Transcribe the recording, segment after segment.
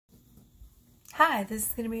Hi, this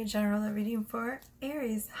is going to be a general reading for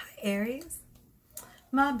Aries. Hi, Aries.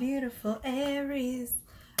 My beautiful Aries.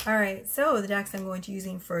 Alright, so the decks I'm going to be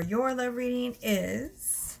using for your love reading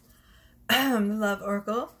is the Love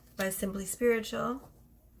Oracle by Simply Spiritual,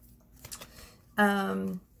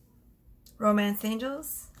 Romance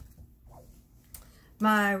Angels,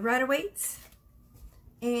 my Rider-Waite,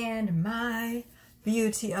 and my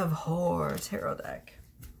Beauty of Horror tarot deck.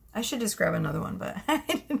 I should just grab another one, but I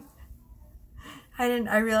didn't.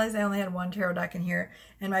 I realized I only had one tarot deck in here,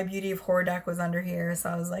 and my Beauty of Horror deck was under here,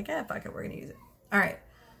 so I was like, fuck it, we're going to use it. All right,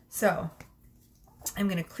 so I'm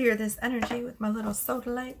going to clear this energy with my little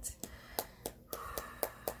soda light.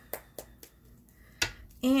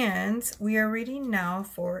 And we are reading now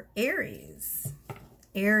for Aries.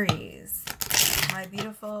 Aries, my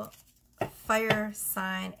beautiful fire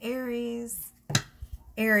sign, Aries.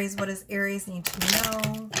 Aries, what does Aries need to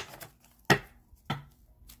know?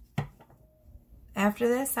 After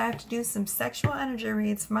this, I have to do some sexual energy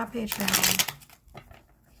reads for my Patreon.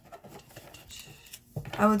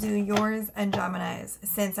 I will do yours and Gemini's,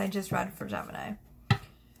 since I just read for Gemini.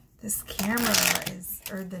 This camera is,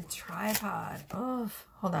 or the tripod. Oh,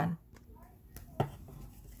 hold on.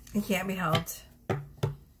 It can't be helped.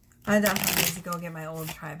 I definitely need to go get my old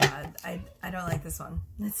tripod. I don't like this one.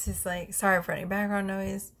 It's just like, sorry for any background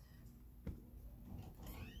noise.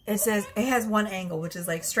 It says, it has one angle, which is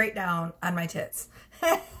like straight down on my tits.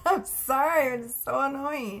 I'm sorry, it's so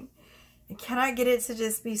annoying. I cannot get it to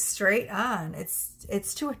just be straight on.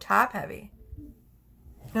 It's too top heavy.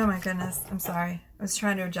 Oh my goodness, I'm sorry. I was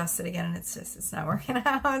trying to adjust it again and it's not working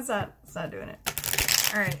out. It's not doing it.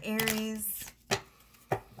 All right, Aries.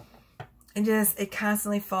 It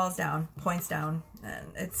constantly falls down, points down, and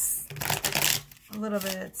it's a little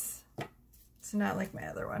bit, it's not like my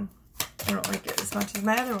other one. I don't like it as much as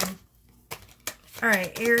my other one. All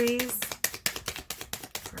right, Aries.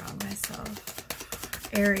 Ground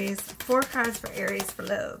myself. Aries. 4 cards for Aries for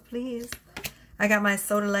love, please. I got my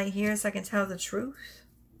soda light here so I can tell the truth.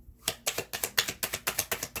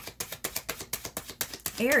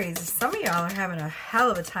 Aries, some of y'all are having a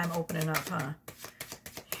hell of a time opening up, huh?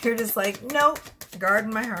 You're just like, nope,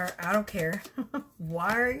 guarding my heart. I don't care.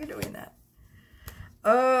 Why are you doing that?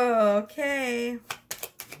 Oh, okay.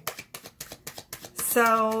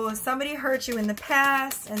 So somebody hurt you in the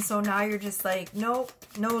past, and so now you're just like, nope,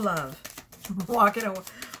 no love. Walking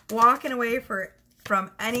away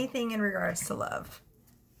from anything in regards to love.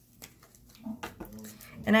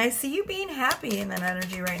 And I see you being happy in that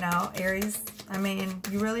energy right now, Aries. I mean,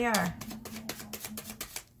 you really are.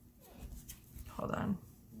 Hold on.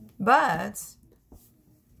 But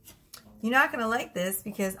you're not going to like this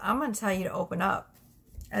because I'm going to tell you to open up,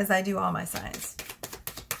 as I do all my signs.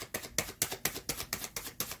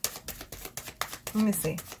 Let me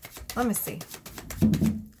see. Let me see.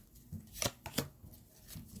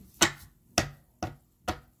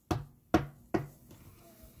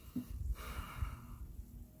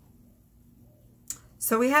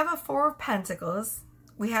 So we have a 4 of Pentacles.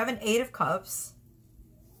 We have an 8 of Cups.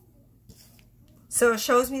 So it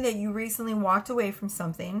shows me that you recently walked away from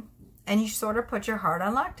something and you sort of put your heart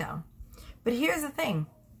on lockdown. But here's the thing.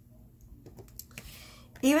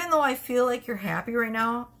 Even though I feel like you're happy right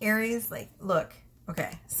now, Aries, like, look,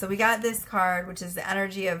 okay, so we got this card, which is the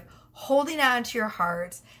energy of holding on to your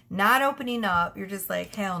heart, not opening up. You're just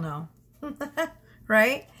like, hell no,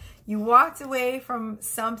 right? You walked away from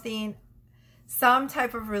something, some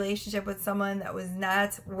type of relationship with someone that was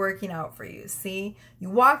not working out for you. See,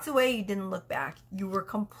 you walked away, you didn't look back. You were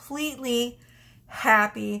completely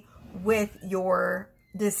happy with your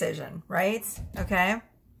decision, right? Okay.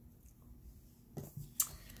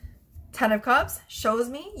 10 of Cups shows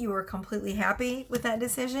me you were completely happy with that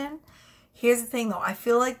decision. Here's the thing though. I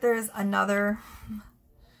feel like there's another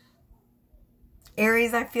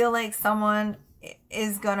Aries. I feel like someone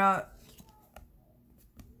is gonna,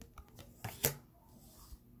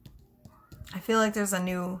 I feel like there's a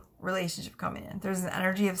new relationship coming in. There's an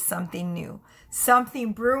energy of something new.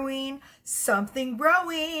 Something brewing, something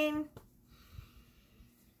growing.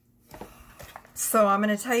 So I'm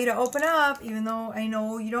going to tell you to open up, even though I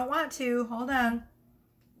know you don't want to. Hold on.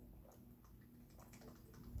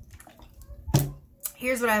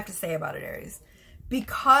 Here's what I have to say about it, Aries.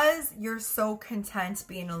 Because you're so content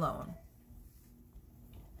being alone.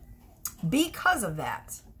 Because of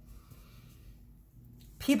that,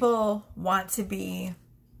 people want to be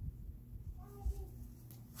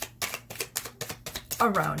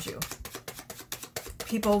around you.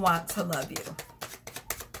 People want to love you.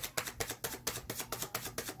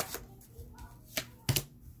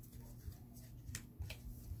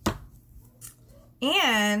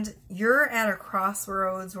 And And you're at a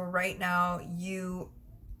crossroads where right now you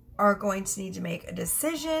are going to need to make a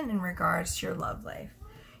decision in regards to your love life.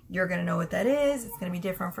 You're going to know what that is. It's going to be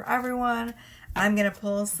different for everyone. I'm going to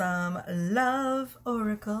pull some love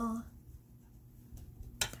oracle.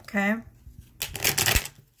 Okay.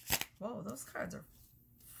 Whoa, those cards are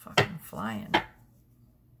fucking flying.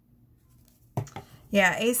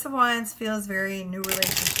 Yeah, Ace of Wands feels very new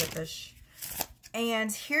relationship-ish.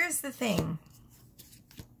 And here's the thing.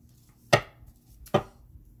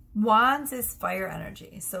 Wands is fire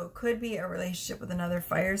energy. So it could be a relationship with another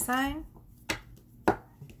fire sign.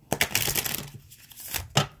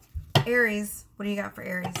 Aries, what do you got for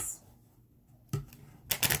Aries?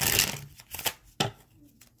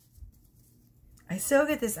 I still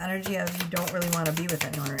get this energy of you don't really want to be with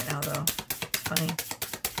anyone right now, though. It's funny.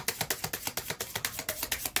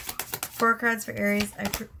 4 cards for Aries.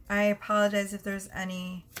 I apologize if there's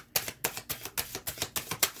any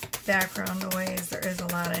background noise. There is a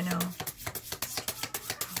lot, I know.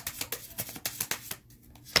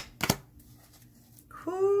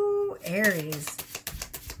 Whoo, Aries.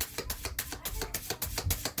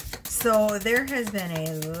 So there has been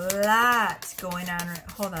a lot going on.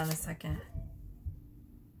 Hold on a second.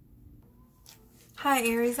 Hi,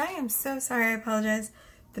 Aries. I am so sorry. I apologize.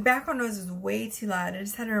 The background noise is way too loud. I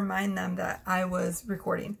just had to remind them that I was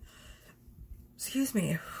recording. Excuse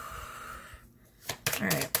me. All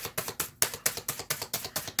right.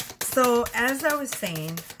 So, as I was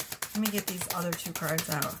saying, let me get these other 2 cards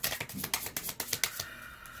out.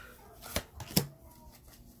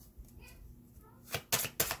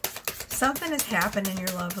 Something has happened in your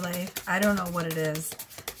love life. I don't know what it is,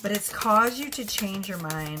 but it's caused you to change your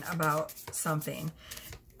mind about something.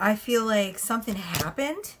 I feel like something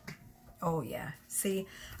happened. Oh, yeah. See,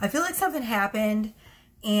 I feel like something happened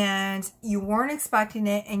and you weren't expecting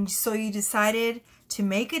it, and so you decided to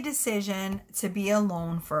make a decision to be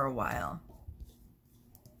alone for a while.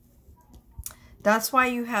 That's why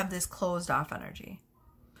you have this closed off energy.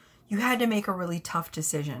 You had to make a really tough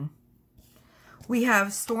decision. We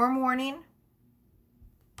have storm warning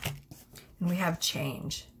and we have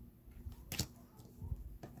change.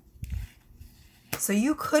 So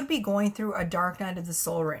you could be going through a dark night of the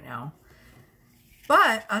soul right now.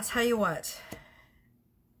 But I'll tell you what,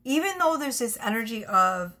 even though there's this energy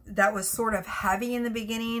of that was sort of heavy in the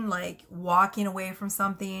beginning, like walking away from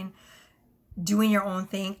something, doing your own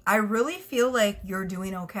thing, I really feel like you're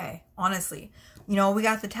doing okay, honestly. You know, we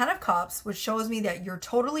got the 10 of Cups, which shows me that you're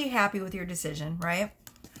totally happy with your decision, right?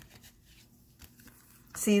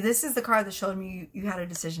 See, this is the card that showed me you had a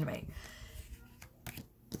decision to make.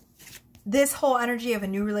 This whole energy of a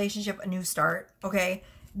new relationship, a new start, okay?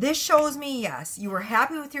 This shows me, yes, you were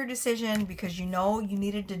happy with your decision because you know you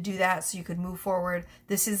needed to do that so you could move forward.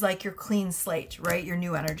 This is like your clean slate, right? Your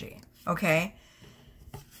new energy, okay?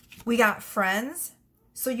 We got friends.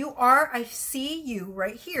 So you are, I see you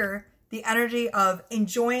right here, the energy of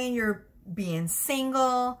enjoying your being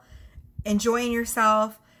single, enjoying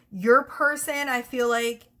yourself. Your person, I feel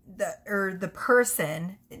like, the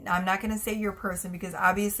person, I'm not going to say your person because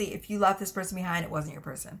obviously if you left this person behind, it wasn't your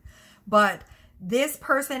person. But this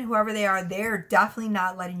person, whoever they are, they're definitely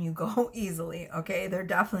not letting you go easily, okay? They're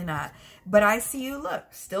definitely not. But I see you, look,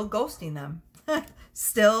 still ghosting them.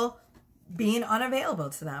 Still being unavailable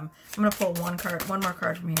to them. I'm going to pull one more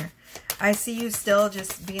card from here. I see you still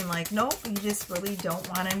just being like, nope, you just really don't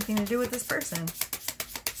want anything to do with this person.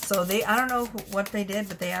 So I don't know what they did,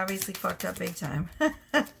 but they obviously fucked up big time.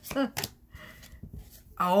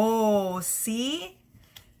 Oh, see?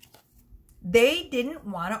 They didn't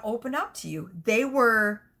want to open up to you. They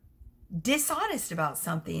were dishonest about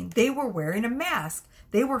something. They were wearing a mask.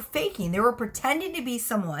 They were faking. They were pretending to be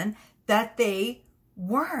someone that they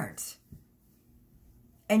weren't.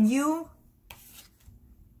 And you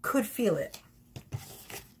could feel it.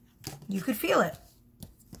 You could feel it.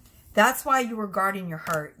 That's why you were guarding your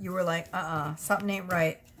heart. You were like, something ain't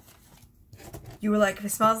right. You were like, if it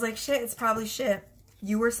smells like shit, it's probably shit.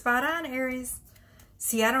 You were spot on, Aries.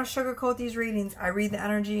 See, I don't sugarcoat these readings. I read the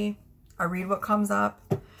energy. I read what comes up.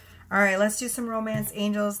 All right, let's do some romance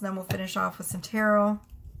angels, and then we'll finish off with some tarot.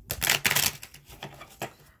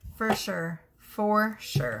 For sure. For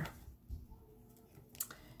sure.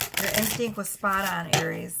 Your instinct was spot on,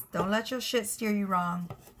 Aries. Don't let your shit steer you wrong.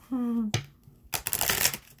 All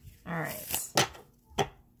right.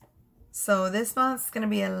 So this month's going to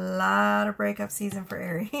be a lot of breakup season for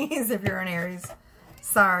Aries if you're an Aries.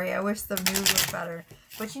 Sorry, I wish the news was better.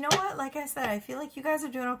 But you know what? Like I said, I feel like you guys are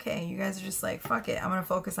doing okay. You guys are just like, fuck it. I'm going to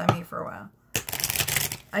focus on me for a while.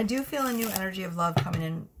 I do feel a new energy of love coming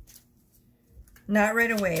in. Not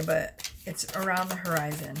right away, but It's around the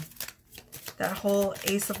horizon. That whole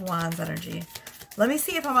Ace of Wands energy. Let me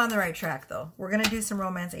see if I'm on the right track, though. We're going to do some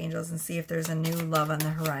romance angels and see if there's a new love on the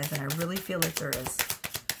horizon. I really feel like there is.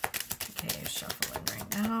 Okay, shuffling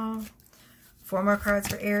right now. 4 more cards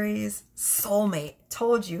for Aries. Soulmate.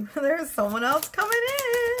 Told you. There's someone else coming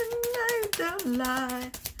in. I don't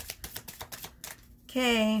lie.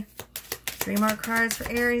 Okay. 3 more cards for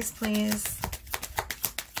Aries, please.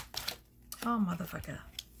 Oh, motherfucker.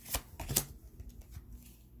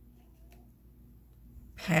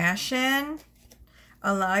 Passion.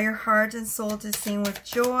 Allow your heart and soul to sing with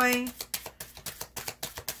joy.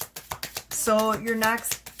 So your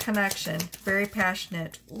next connection, very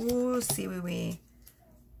passionate. Ooh, see wee.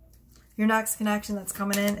 Your next connection that's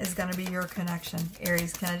coming in is going to be your connection.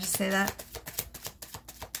 Aries, can I just say that?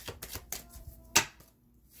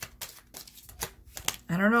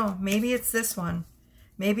 I don't know. Maybe it's this one.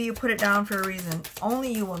 Maybe you put it down for a reason.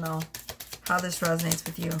 Only you will know how this resonates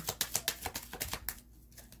with you.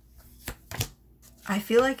 I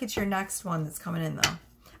feel like it's your next one that's coming in, though.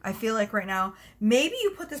 I feel like right now, maybe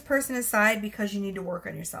you put this person aside because you need to work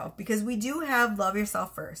on yourself. Because we do have love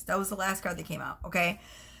yourself first. That was the last card that came out, okay?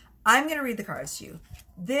 I'm going to read the cards to you.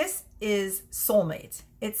 This is soulmate.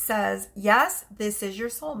 It says, yes, this is your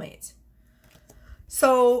soulmate.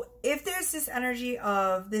 So if there's this energy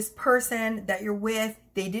of this person that you're with,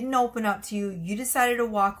 they didn't open up to you, you decided to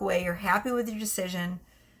walk away, you're happy with your decision,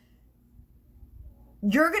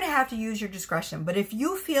 you're going to have to use your discretion. But if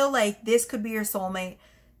you feel like this could be your soulmate,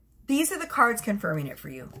 these are the cards confirming it for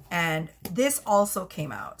you. And this also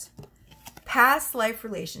came out. Past life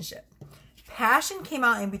relationship. Passion came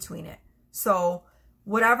out in between it. So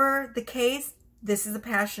whatever the case, this is a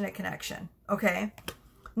passionate connection. Okay?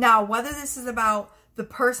 Now, whether this is about the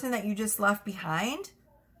person that you just left behind,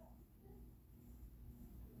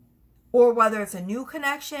 or whether it's a new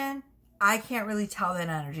connection, I can't really tell that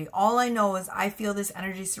energy. All I know is I feel this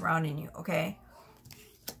energy surrounding you, okay?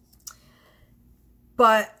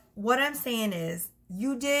 But what I'm saying is,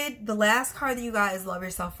 the last card that you got is love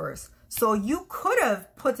yourself first. So you could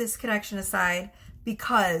have put this connection aside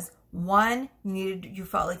because, one, you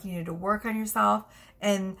felt like you needed to work on yourself,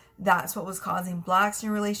 and that's what was causing blocks in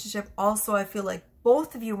your relationship. Also, I feel like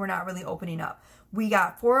both of you were not really opening up. We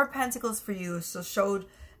got 4 of Pentacles for you, so showed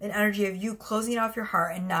an energy of you closing off your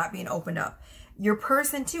heart and not being opened up. Your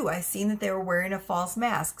person too, I seen that they were wearing a false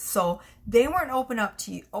mask. So they weren't opening up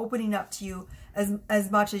to you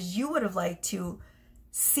as much as you would have liked to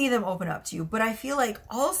see them open up to you. But I feel like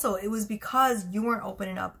also it was because you weren't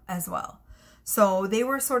opening up as well. So they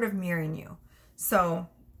were sort of mirroring you. So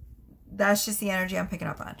that's just the energy I'm picking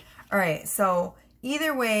up on. All right, so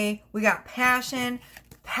either way, we got passion,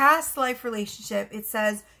 past life relationship. It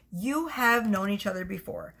says you have known each other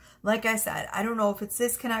before. Like I said, I don't know if it's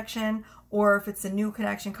this connection or if it's a new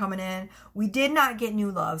connection coming in. We did not get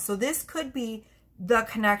new love. So this could be the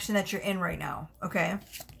connection that you're in right now, okay?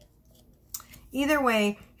 Either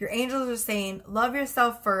way, your angels are saying, love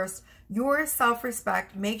yourself first. Your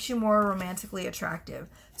self-respect makes you more romantically attractive.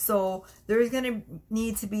 So there's going to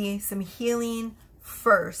need to be some healing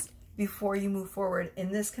first before you move forward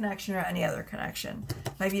in this connection or any other connection,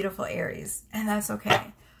 my beautiful Aries. And that's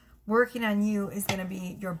okay. Working on you is going to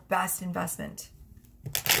be your best investment.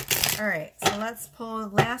 All right, so let's pull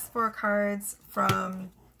the last 4 cards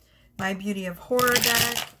from my Beauty of Horror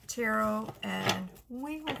deck, tarot, and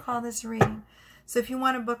we will call this a reading. So if you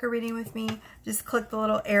want to book a reading with me, just click the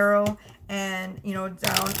little arrow and, you know,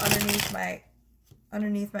 down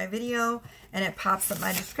underneath my video, and it pops up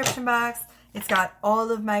my description box. It's got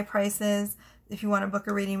all of my prices if you want to book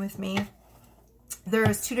a reading with me.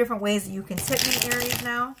 There's 2 different ways that you can tip me, Aries,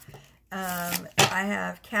 now. I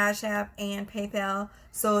have Cash App and PayPal.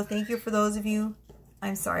 So thank you for those of you.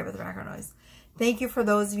 I'm sorry about the background noise. Thank you for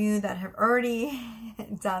those of you that have already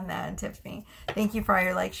done that and tipped me. Thank you for all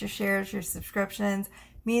your likes, your shares, your subscriptions.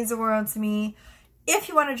 It means the world to me. If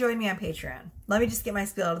you want to join me on Patreon, let me just get my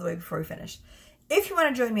spiel out of the way before we finish. If you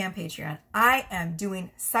want to join me on Patreon, I am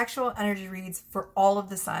doing sexual energy reads for all of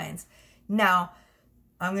the signs. Now,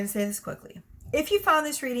 I'm going to say this quickly. If you found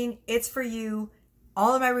this reading, it's for you.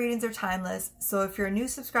 All of my readings are timeless. So if you're a new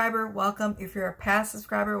subscriber, welcome. If you're a past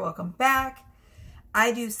subscriber, welcome back.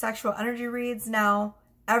 I do sexual energy reads now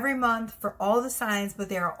every month for all the signs, but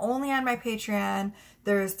they are only on my Patreon.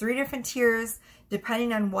 There's 3 different tiers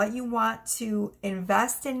depending on what you want to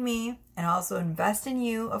invest in me and also invest in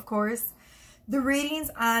you, of course. The readings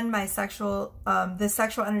on my the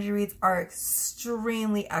sexual energy reads are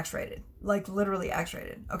extremely X-rated, like literally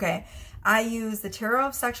X-rated, okay? I use the Tarot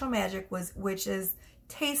of Sexual Magic, which is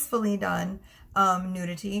tastefully done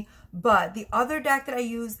nudity. But the other deck that I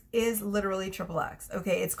use is literally XXX.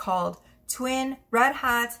 Okay, it's called Red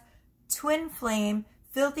Hot Twin Flame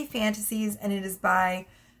Filthy Fantasies, and it is by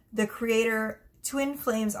the creator Twin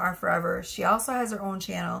Flames Are Forever. She also has her own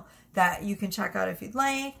channel that you can check out if you'd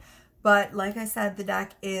like. But like I said, the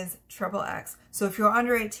deck is XXX. So if you're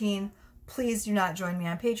under 18, please do not join me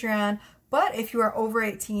on Patreon. But if you are over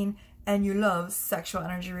 18 and you love sexual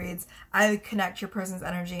energy reads, I would connect your person's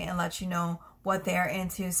energy and let you know what they are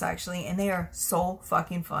into sexually. And they are so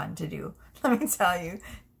fucking fun to do. Let me tell you,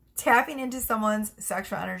 tapping into someone's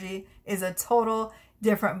sexual energy is a total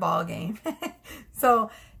different ball game. So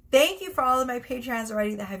thank you for all of my Patreons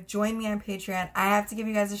already that have joined me on Patreon. I have to give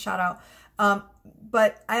you guys a shout out.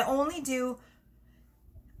 But I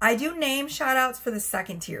do name shout outs for the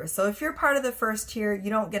second tier. So if you're part of the first tier, you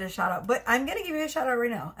don't get a shout out, but I'm going to give you a shout out right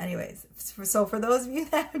now. Anyways, so for those of you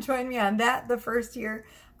that have joined me on the first tier,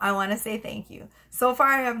 I want to say thank you. So far,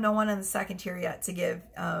 I have no one on the second tier yet to give,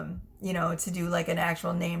 you know, to do like an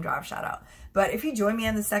actual name drop shout out. But if you join me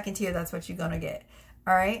on the second tier, that's what you're going to get.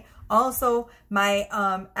 All right. Also, my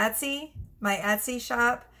Etsy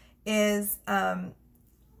shop is,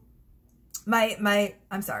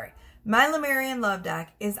 my Lemurian Love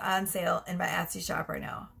deck is on sale in my Etsy shop right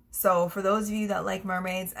now. So for those of you that like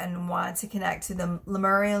mermaids and want to connect to the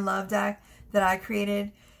Lemurian Love deck that I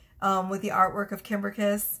created with the artwork of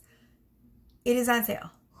Kimberkiss, it is on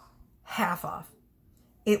sale. Half off.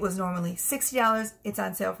 It was normally $60. It's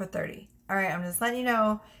on sale for $30. All right, I'm just letting you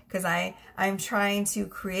know because I'm trying to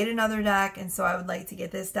create another deck, and so I would like to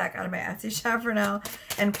get this deck out of my Etsy shop for now.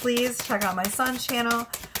 And please check out my son's channel.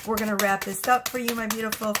 We're going to wrap this up for you, my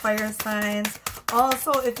beautiful fire signs.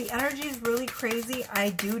 Also, if the energy is really crazy,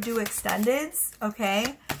 I do extendeds,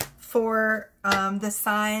 okay, for the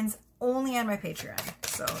signs only on my Patreon.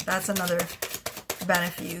 So that's another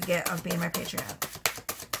benefit you get of being my Patreon.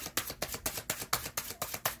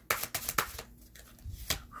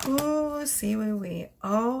 Ooh, see we.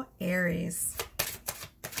 Oh, Aries.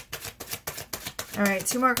 All right,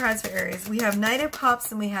 2 more cards for Aries. We have Knight of Cups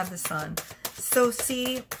and we have the Sun. So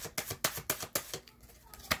see,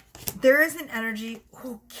 there is an energy.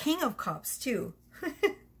 Oh, King of Cups too.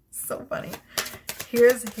 So funny.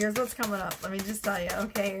 Here's what's coming up. Let me just tell you.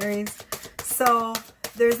 Okay, Aries. So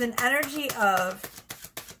there's an energy of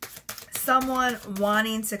someone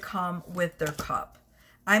wanting to come with their cup.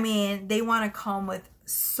 I mean, they want to come with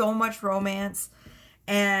so much romance,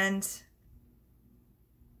 and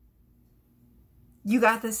you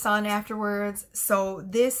got the Sun afterwards. So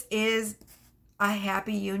this is a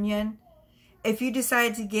happy union. If you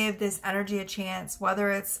decide to give this energy a chance,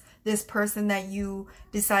 whether it's this person that you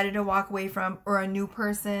decided to walk away from or a new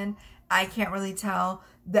person, I can't really tell.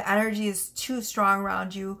 The energy is too strong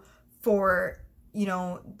around you for, you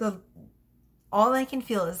know, all I can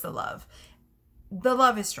feel is the love. The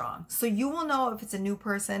love is strong. So you will know if it's a new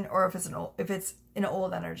person or if it's an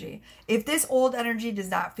old energy. If this old energy does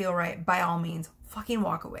not feel right, by all means, fucking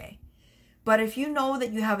walk away. But if you know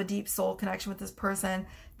that you have a deep soul connection with this person,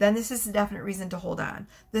 then this is a definite reason to hold on.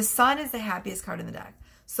 The Sun is the happiest card in the deck.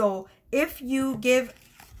 So if you give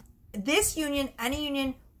this union, any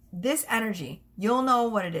union, this energy, you'll know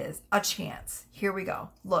what it is. A chance. Here we go.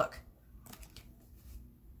 Look.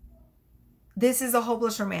 This is a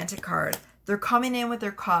hopeless romantic card. They're coming in with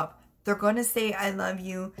their cup. They're going to say, I love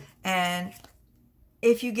you. And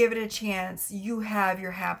if you give it a chance, you have your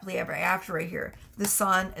happily ever after right here. The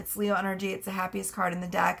Sun, it's Leo energy. It's the happiest card in the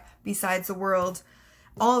deck besides the World.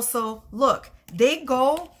 Also, look,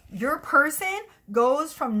 your person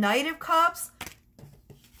goes from Knight of Cups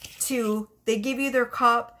to, they give you their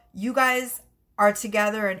cup. You guys are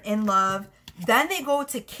together and in love. Then they go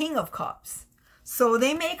to King of Cups. So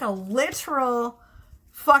they make a literal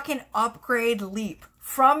fucking upgrade leap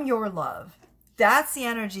from your love. That's the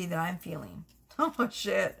energy that I'm feeling. Oh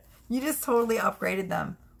shit. You just totally upgraded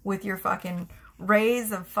them with your fucking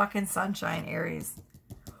rays of fucking sunshine, Aries.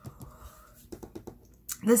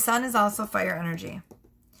 The Sun is also fire energy.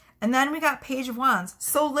 And then we got Page of Wands.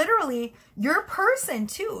 So literally, your person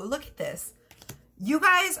too. Look at this. You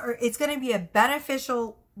guys are, it's going to be a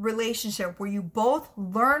beneficial relationship where you both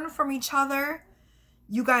learn from each other.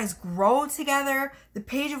 You guys grow together. The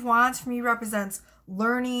Page of Wands for me represents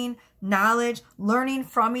learning, knowledge, learning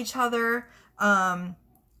from each other,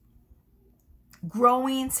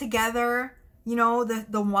 growing together. You know,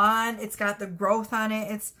 the wand, it's got the growth on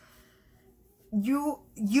it. It's you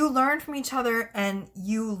learn from each other and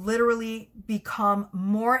you literally become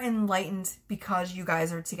more enlightened because you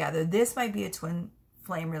guys are together. This might be a twin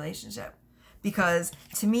flame relationship because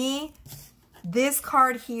to me, this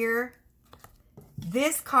card here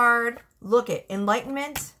This card, look at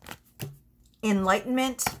enlightenment,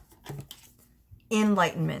 enlightenment,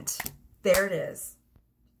 enlightenment. There it is.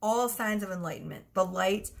 All signs of enlightenment. The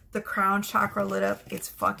light, the crown chakra lit up. It's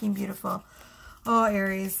fucking beautiful. Oh,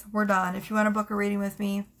 Aries, we're done. If you want to book a reading with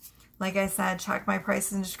me, like I said, check my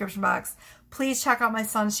prices in the description box. Please check out my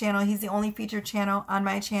son's channel. He's the only featured channel on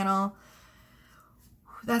my channel.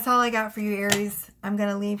 That's all I got for you, Aries. I'm going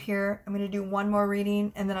to leave here. I'm going to do one more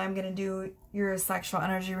reading, and then I'm going to do your sexual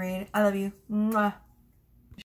energy read. I love you. Mwah.